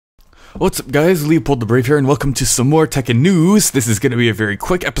What's up guys, Leopold the Brave here, and welcome to some more Tekken news. This is going to be a very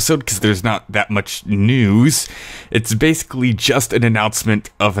quick episode because there's not that much news. It's basically just an announcement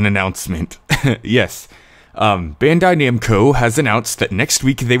of an announcement. Yes. Bandai Namco has announced that next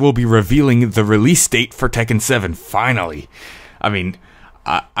week they will be revealing the release date for Tekken 7, finally. I mean,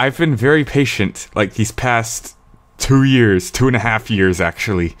 I've been very patient, like these past 2 years, 2.5 years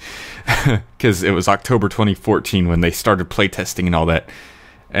actually, because it was October 2014 when they started playtesting and all that,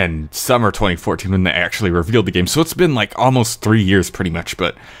 and summer 2014 when they actually revealed the game, so it's been like almost 3 years pretty much,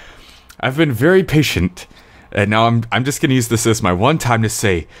 but I've been very patient, and now I'm just gonna use this as my one time to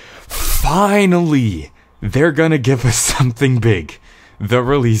say, finally, they're gonna give us something big. The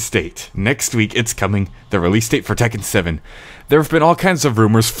release date. Next week, it's coming. The release date for Tekken 7. There have been all kinds of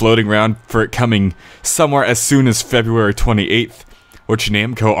rumors floating around for it coming somewhere as soon as February 28th, which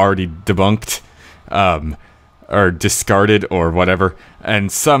Namco already debunked, or discarded, or whatever,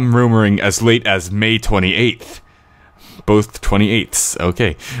 and some rumoring as late as May 28th. Both 28ths,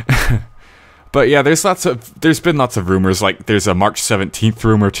 okay. But yeah, there's been lots of rumors, like there's a March 17th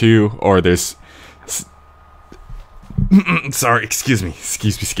rumor too, or there's... Sorry, excuse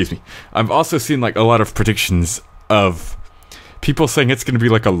me. I've also seen like a lot of predictions of people saying it's going to be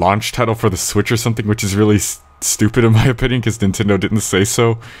like a launch title for the Switch or something, which is really stupid in my opinion because Nintendo didn't say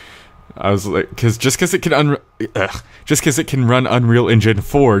so. I was like, just because it can run Unreal Engine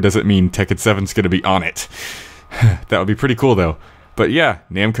 4 doesn't mean Tekken 7's going to be on it. That would be pretty cool though. But yeah,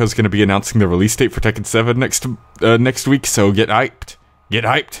 Namco's going to be announcing the release date for Tekken 7 next week, so get hyped. Get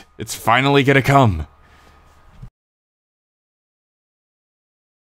hyped. It's finally going to come.